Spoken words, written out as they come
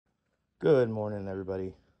Good morning,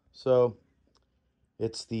 everybody. So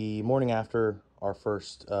it's the morning after our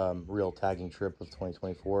first real tagging trip of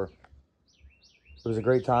 2024. It was a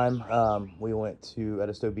great time. We went to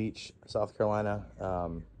Edisto Beach, South Carolina.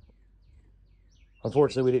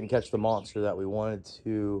 Unfortunately, we didn't catch the monster that we wanted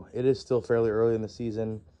to. It is still fairly early in the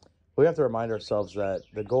season. We have to remind ourselves that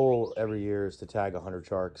the goal every year is to tag 100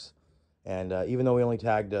 sharks. And even though we only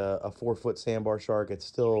tagged a 4-foot sandbar shark, it's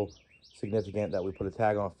still significant that we put a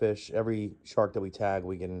tag on a fish. Every shark that we tag,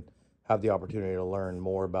 we can have the opportunity to learn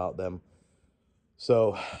more about them.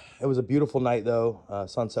 So it was a beautiful night, though.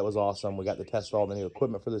 Sunset was awesome. We got to test all the new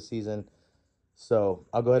equipment for the season. So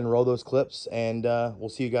I'll go ahead and roll those clips, and we'll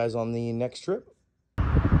see you guys on the next trip.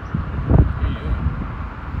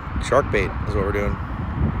 Shark bait is what we're doing.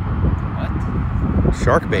 What?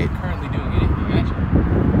 Shark bait. I'm currently doing anything,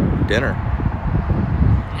 actually. Dinner.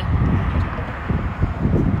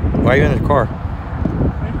 Why are you in the car?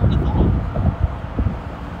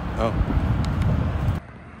 Oh.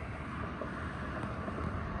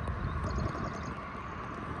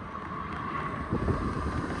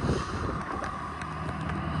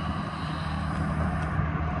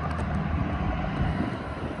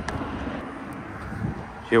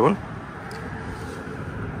 You have one?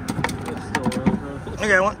 I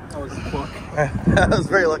got one. I was fucked. I was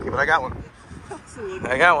very lucky, but I got one.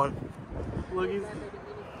 I got one.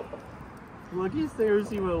 Luckiest thing I've ever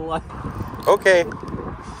seen in my life. Okay.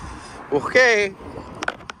 Okay.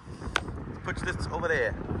 Put this over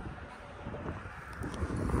there.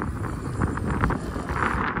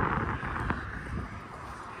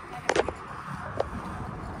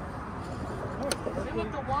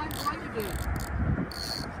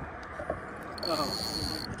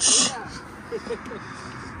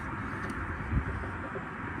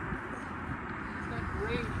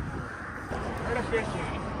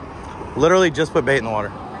 Literally just put bait in the water.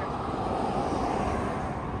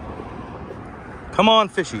 Come on,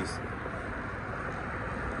 fishies.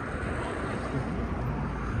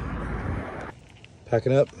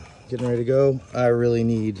 Packing up, getting ready to go. I really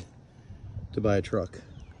need to buy a truck.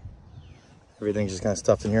 Everything's just kind of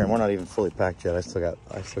stuffed in here, and we're not even fully packed yet. I still got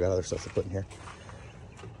other stuff to put in here.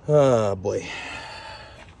 Oh boy.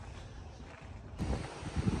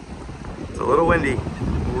 It's a little windy,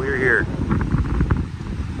 but we're here.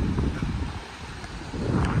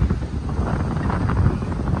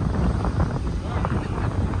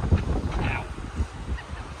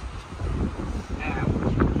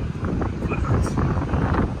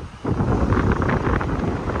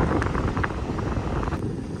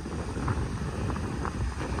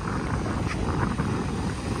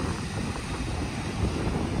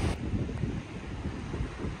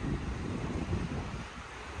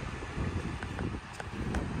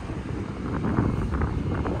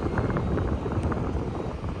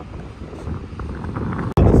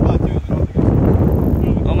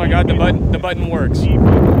 Oh my god, the button works.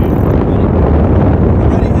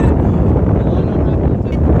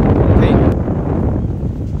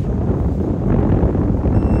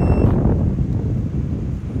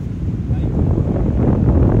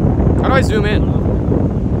 How do I zoom in?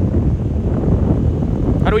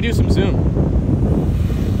 How do we do some zoom?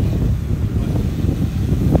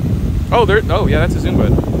 Oh, yeah, that's a zoom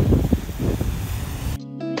button.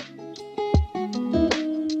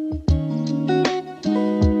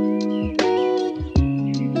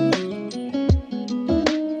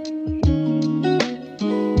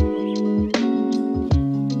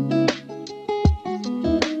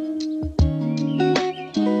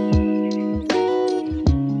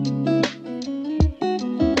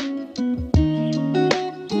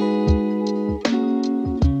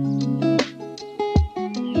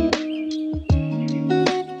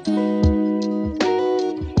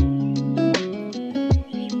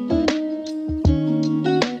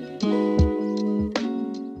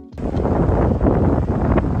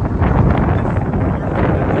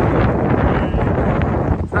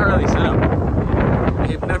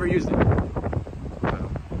 Used it.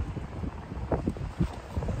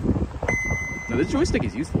 No, this joystick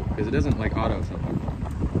is useful because it doesn't like auto something.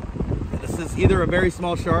 This is either a very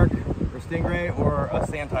small shark or stingray or a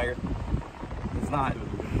sand tiger. It's not.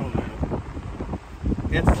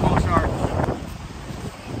 It's a small shark.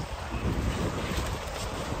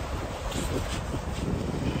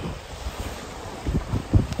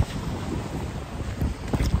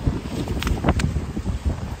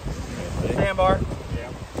 Sandbar.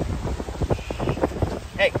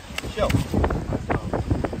 Hey, chill.